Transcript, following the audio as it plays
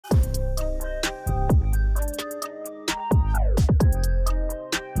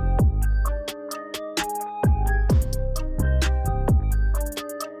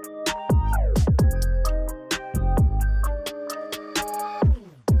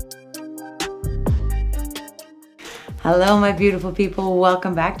Hello my beautiful people,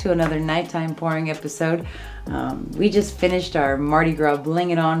 welcome back to another nighttime pouring episode. We just finished our Mardi Gras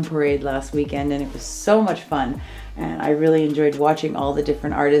Bling It On parade last weekend and it was so much fun, and I really enjoyed watching all the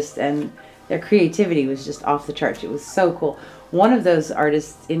different artists, and their creativity was just off the charts. It was so cool. One of those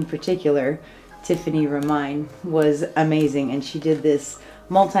artists in particular, Tiffany Remijn, was amazing, and she did this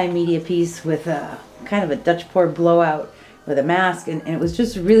multimedia piece with a kind of a Dutch pour blowout with a mask, and it was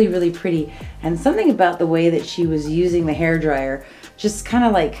just really pretty. And something about the way that she was using the hairdryer, just kind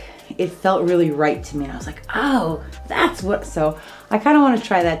of like, it felt really right to me. And I was like, oh, that's what, so I kind of want to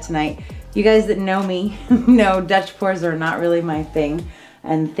try that tonight. You guys that know me know Dutch pours are not really my thing,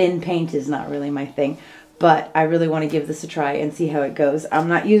 and thin paint is not really my thing, but I really want to give this a try and see how it goes. I'm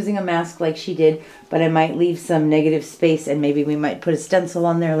not using a mask like she did, but I might leave some negative space, and maybe we might put a stencil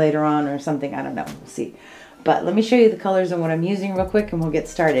on there later on or something. I don't know, we'll see. But let me show you the colors and what I'm using real quick and we'll get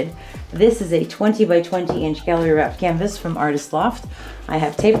started. This is a 20 by 20 inch gallery wrapped canvas from Artist Loft. I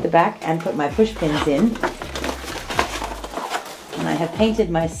have taped the back and put my push pins in. And I have painted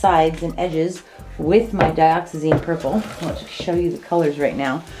my sides and edges with my Dioxizine Purple. I'll just show you the colors right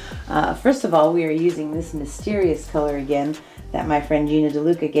now. First of all, we are using this mysterious color again that my friend Gina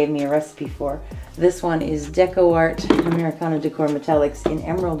DeLuca gave me a recipe for. This one is DecoArt Americana Decor Metallics in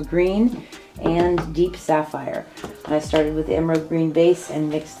Emerald Green and Deep Sapphire. And I started with the emerald green base and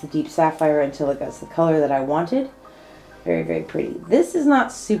mixed the deep sapphire until it got the color that I wanted. Very pretty. This is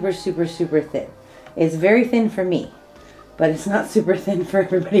not super thin. It's very thin for me, but it's not super thin for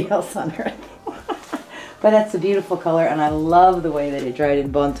everybody else on earth. But that's a beautiful color, and I love the way that it dried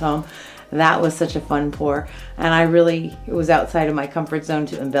in Bon Temps. That was such a fun pour, and it was outside of my comfort zone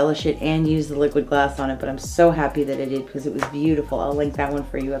to embellish it and use the liquid glass on it, but I'm so happy that I did because it was beautiful. I'll link that one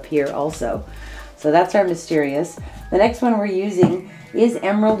for you up here also. So that's our mysterious. The next one we're using is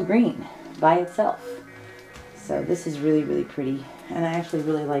Emerald Green by itself. So this is really pretty, and I actually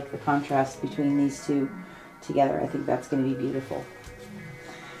really like the contrast between these two together. I think that's going to be beautiful.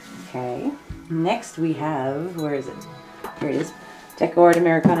 Okay, next we have, where is it? Here it is. DecoArt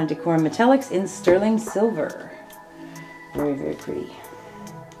Americana Decor Metallics in Sterling Silver. Very pretty.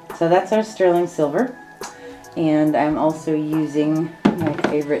 So that's our Sterling Silver. And I'm also using my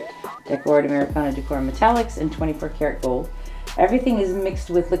favorite DecoArt Americana Decor Metallics in 24 karat gold. Everything is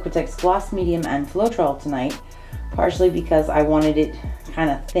mixed with Liquitex Gloss Medium and Floetrol tonight, partially because I wanted it kind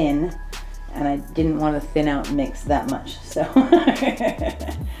of thin, and I didn't want to thin out mix that much. So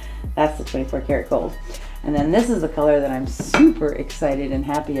that's the 24 karat gold. And then this is the color that I'm super excited and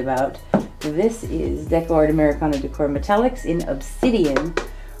happy about. This is DecoArt Americana Decor Metallics in Obsidian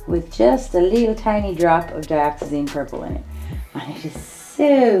with just a little tiny drop of Dioxizine Purple in it. And it is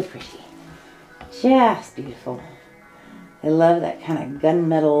so pretty. Just beautiful. I love that kind of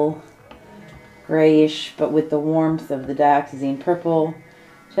gunmetal grayish, but with the warmth of the Dioxizine Purple.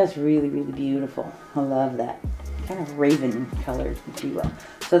 Just really beautiful. I love that. Kind of raven colored, if you will.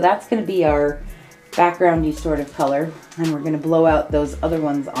 So that's going to be our backgroundy sort of color, and we're going to blow out those other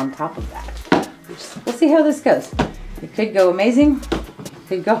ones on top of that. We'll see how this goes. It could go amazing, it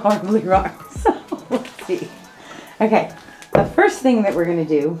could go horribly wrong, so let's see. Okay, the first thing that we're going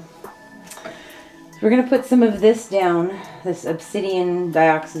to do is we're going to put some of this down, this Obsidian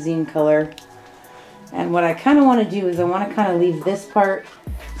Dioxazine color, and what I kind of want to do is I want to kind of leave this part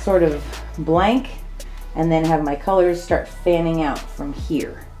sort of blank and then have my colors start fanning out from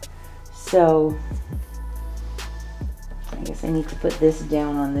here. So I guess I need to put this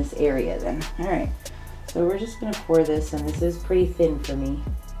down on this area then. Alright, so we're just going to pour this, and this is pretty thin for me.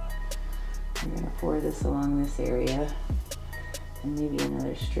 I'm going to pour this along this area, and maybe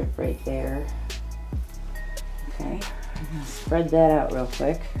another strip right there. Okay, I'm going to spread that out real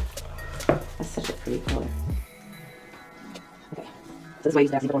quick. That's such a pretty color. Okay, so this is why I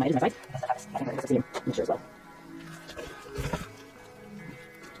use Dioxizine Purple on my edges and my sides. I think that's the same mixture as well.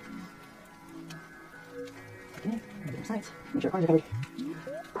 Sides. Make sure our corners are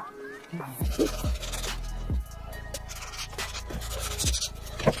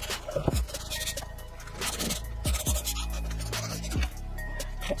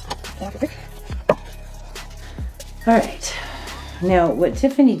covered. Alright, now what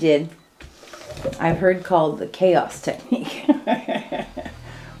Tiffany did, I've heard called the Choas Technique,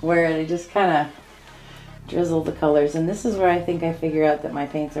 where they just kind of drizzle the colors, and this is where I think I figure out that my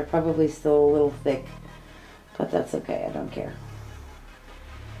paints are probably still a little thick. But that's okay, I don't care.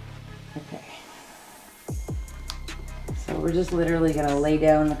 Okay. So we're just literally going to lay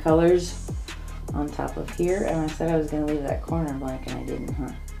down the colors on top of here. And I said I was going to leave that corner blank, and I didn't,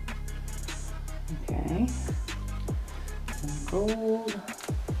 huh? Okay. Some gold.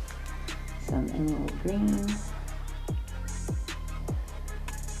 Some emerald green.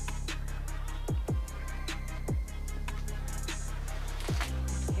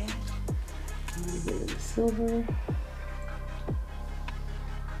 silver.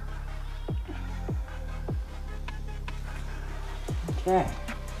 Okay.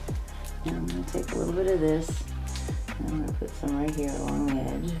 And I'm going to take a little bit of this, and I'm going to put some right here along the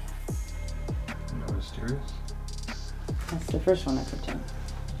edge. No mysterious? That's the first one I put down.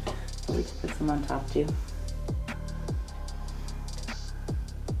 So we can put some on top too.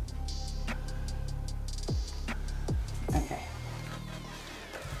 Okay.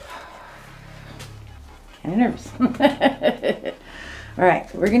 Kind of nervous. All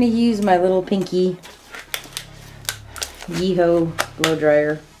right, we're going to use my little pinky Yeeho blow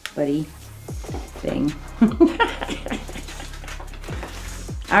dryer buddy thing.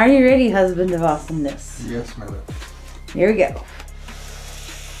 Are you ready, husband of awesomeness? Yes, my love. Here we go.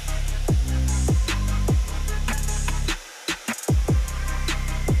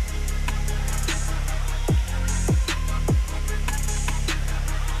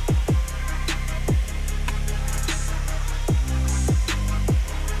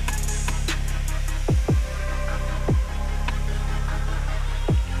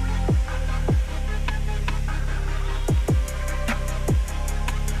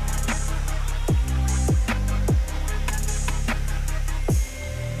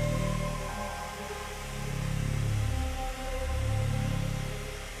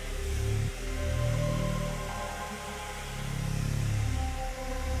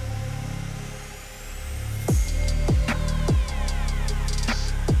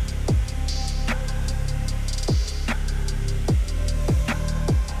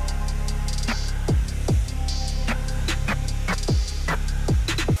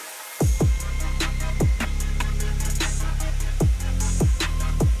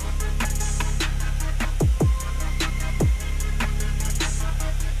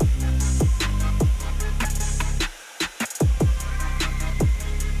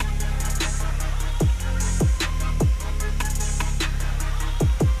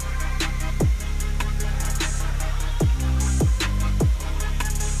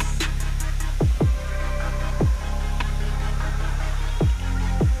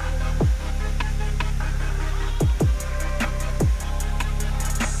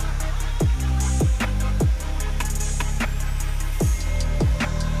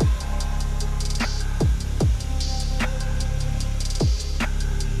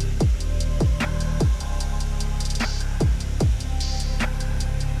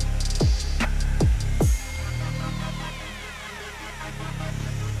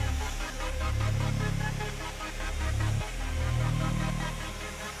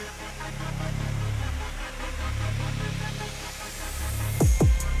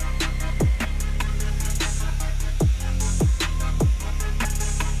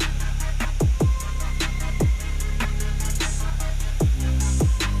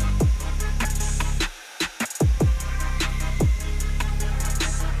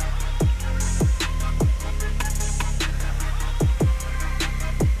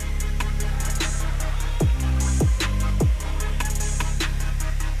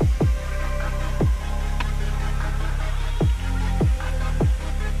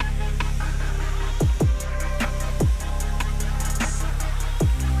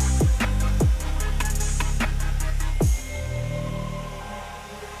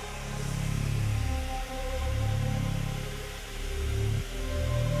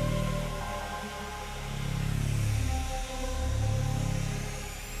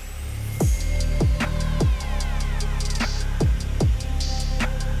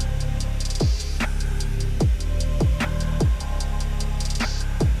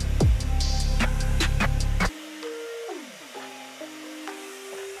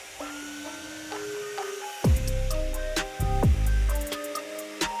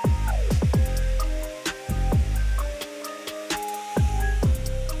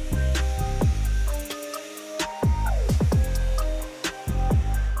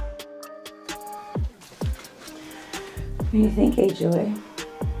 What do you think, HOA?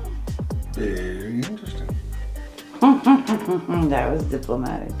 Very interesting. That was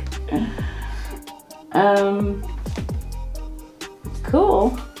diplomatic. It's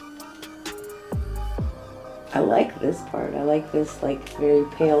cool. I like this part. I like this like very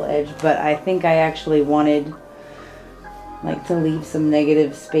pale edge, but I think I actually wanted like to leave some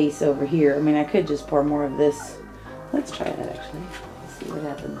negative space over here. I mean, I could just pour more of this. Let's try that actually. Let's see what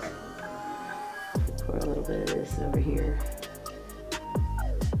happens. Pour a little bit of this over here.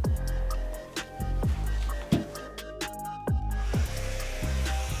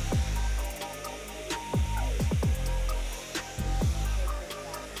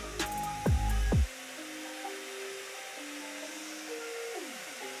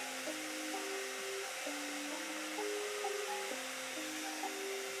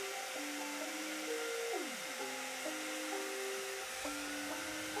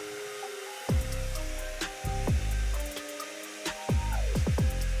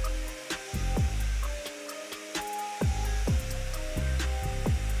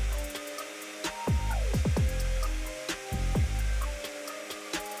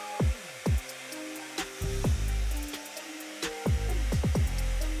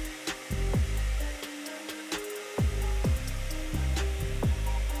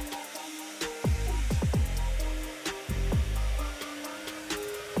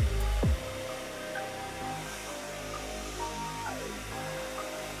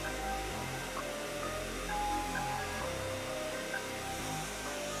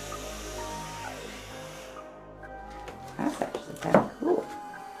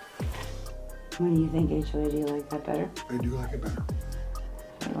 What do you think, HOA? Do you like that better? I do like it better.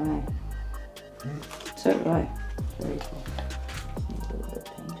 So do I. So do I. Very cool. A little bit of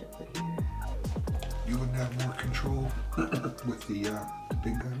paint over here. You wouldn't have more control with the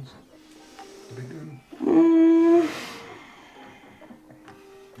big guns? The big gun?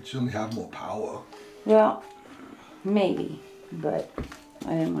 You certainly have more power. Well, maybe, but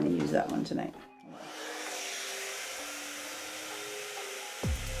I didn't want to use that one tonight.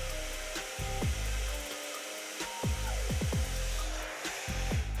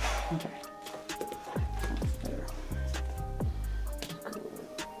 Okay. That's better.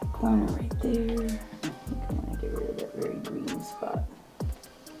 Corner right there. I think I want to get rid of that very green spot.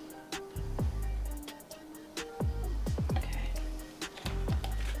 Okay.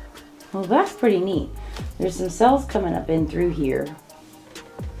 Well, that's pretty neat. There's some cells coming up in through here.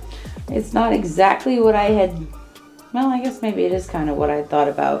 It's not exactly what I had, well, I guess maybe it is kind of what I thought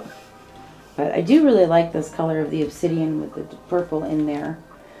about. But I do really like this color of the obsidian with the purple in there.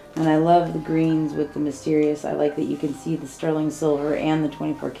 And I love the greens with the mysterious. I like that you can see the sterling silver and the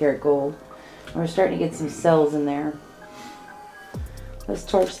 24 karat gold. We're starting to get some cells in there. Let's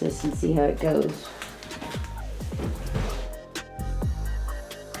torch this and see how it goes.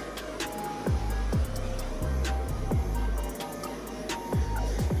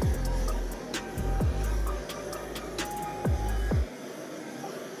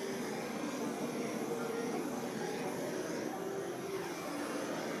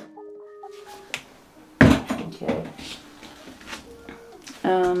 Okay.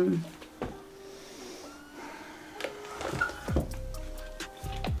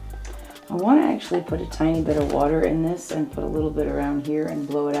 I want to actually put a tiny bit of water in this and put a little bit around here and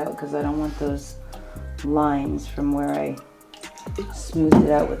blow it out because I don't want those lines from where I smoothed it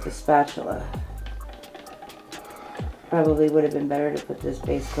out with the spatula. Probably would have been better to put this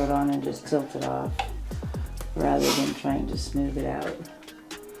base coat on and just tilt it off rather than trying to smooth it out.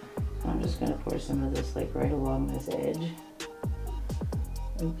 I'm just going to pour some of this like right along this edge.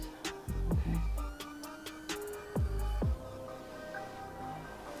 Oops. Okay.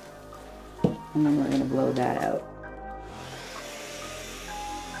 And then we're going to blow that out.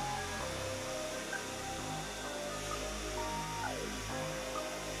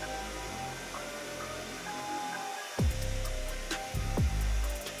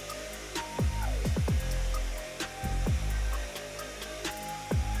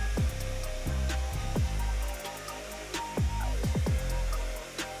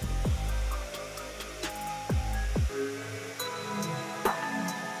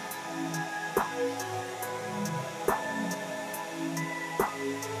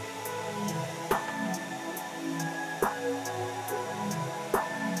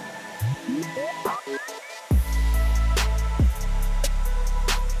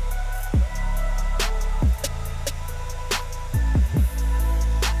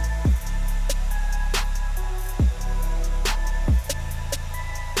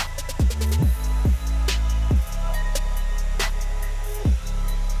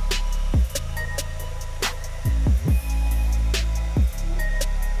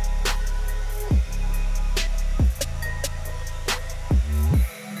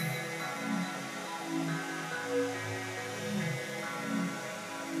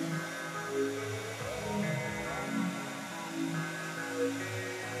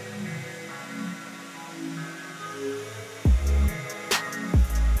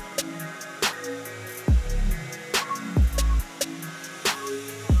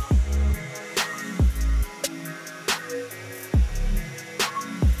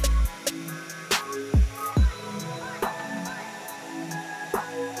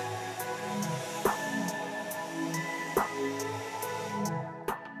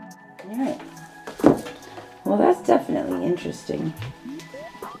 Well, that's definitely interesting.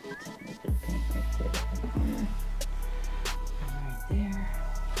 Right there.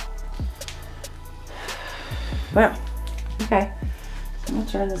 Wow. Okay. I'm gonna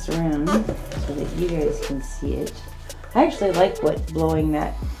turn this around so that you guys can see it. I actually like what blowing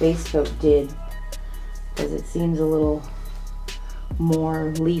that base coat did because it seems a little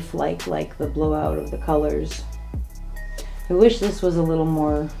more leaf-like, like the blowout of the colors. I wish this was a little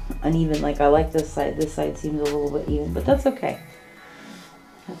more uneven. Like I like this side. This side seems a little bit even, but that's okay.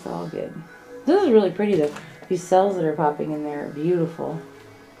 That's all good. This is really pretty though. These cells that are popping in there are beautiful.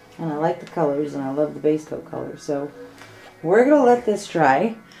 And I like the colors and I love the base coat color. So we're gonna let this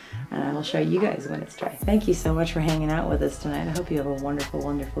dry and I'll show you guys when it's dry. Thank you so much for hanging out with us tonight. I hope you have a wonderful,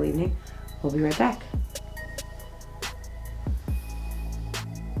 wonderful evening. We'll be right back.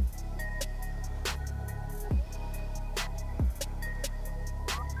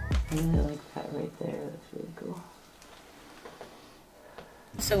 really like that right there. That's really cool.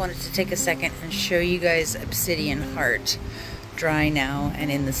 So I wanted to take a second and show you guys Obsidian Heart, dry now and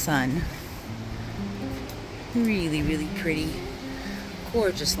in the sun. Really, really pretty.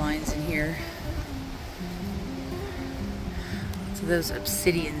 Gorgeous lines in here. So those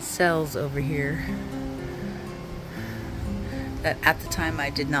obsidian cells over here that at the time I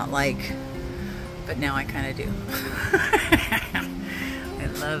did not like, but now I kind of do. I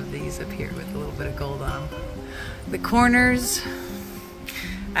love these up here with a little bit of gold on them. The corners,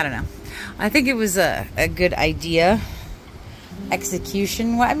 I don't know. I think it was a good idea.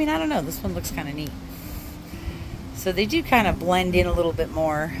 Execution, well, I mean, I don't know. This one looks kind of neat. So they do kind of blend in a little bit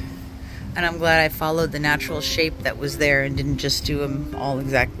more. And I'm glad I followed the natural shape that was there and didn't just do them all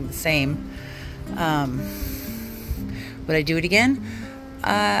exactly the same. Would I do it again?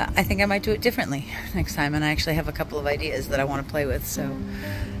 I think I might do it differently next time. And I actually have a couple of ideas that I want to play with. So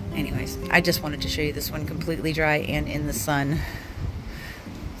anyways, I just wanted to show you this one completely dry and in the sun.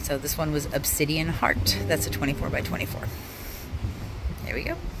 So this one was Obsidian Heart. That's a 24 by 24. There we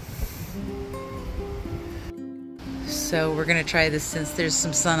go. So we're gonna try this since there's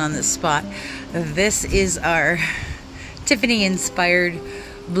some sun on this spot. This is our Tiffany inspired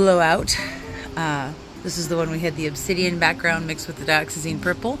blowout. This is the one we had the obsidian background mixed with the Dioxizine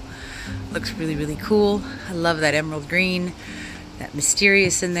Purple. Looks really, really cool. I love that emerald green, that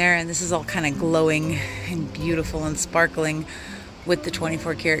mysterious in there, and this is all kind of glowing and beautiful and sparkling with the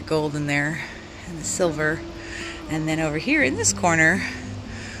 24 karat gold in there and the silver. And then over here in this corner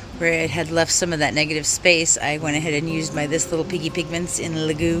where it had left some of that negative space, I went ahead and used this little Piggy Pigments in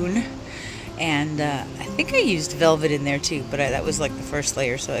Lagoon. And I think I used velvet in there too, but that was like the first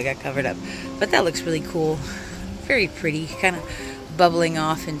layer, so I got covered up. But that looks really cool. Very pretty, kind of bubbling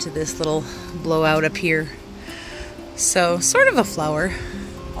off into this little blowout up here. So sort of a flower,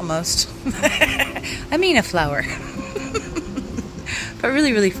 almost. I mean a flower. But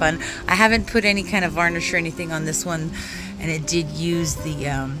really, really fun. I haven't put any kind of varnish or anything on this one, and it did use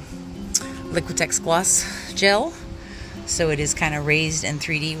the Liquitex gloss gel. So it is kind of raised and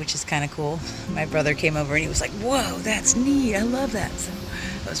 3D, which is kind of cool. My brother came over and he was like, whoa, that's neat. I love that. So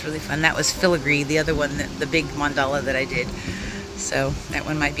that was really fun. That was filigree, the other one, the big mandala that I did. So that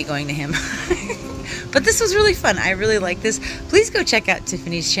one might be going to him. But this was really fun. I really like this. Please go check out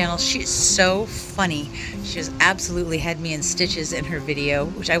Tiffany's channel. She is so funny. She has absolutely had me in stitches in her video,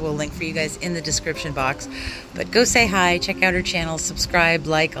 which I will link for you guys in the description box. But go say hi, check out her channel, subscribe,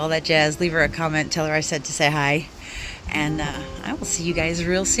 like, all that jazz. Leave her a comment, tell her I said to say hi. And I will see you guys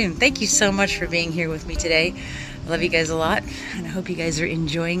real soon. Thank you so much for being here with me today. I love you guys a lot, and I hope you guys are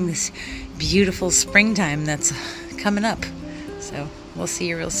enjoying this beautiful springtime that's coming up. So we'll see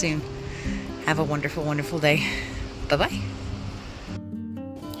you real soon. Have a wonderful, wonderful day. Bye-bye.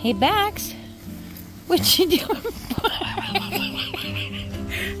 Hey, Bax. What you doing?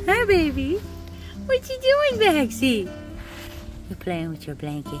 Hi, baby. What you doing, Baxy? You're playing with your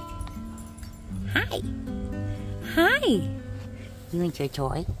blanket. Hi. Hi. You want your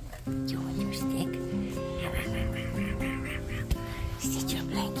toy? You want your stick? Stitch your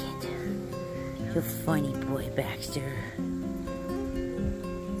blanket. You're a funny boy, Baxter.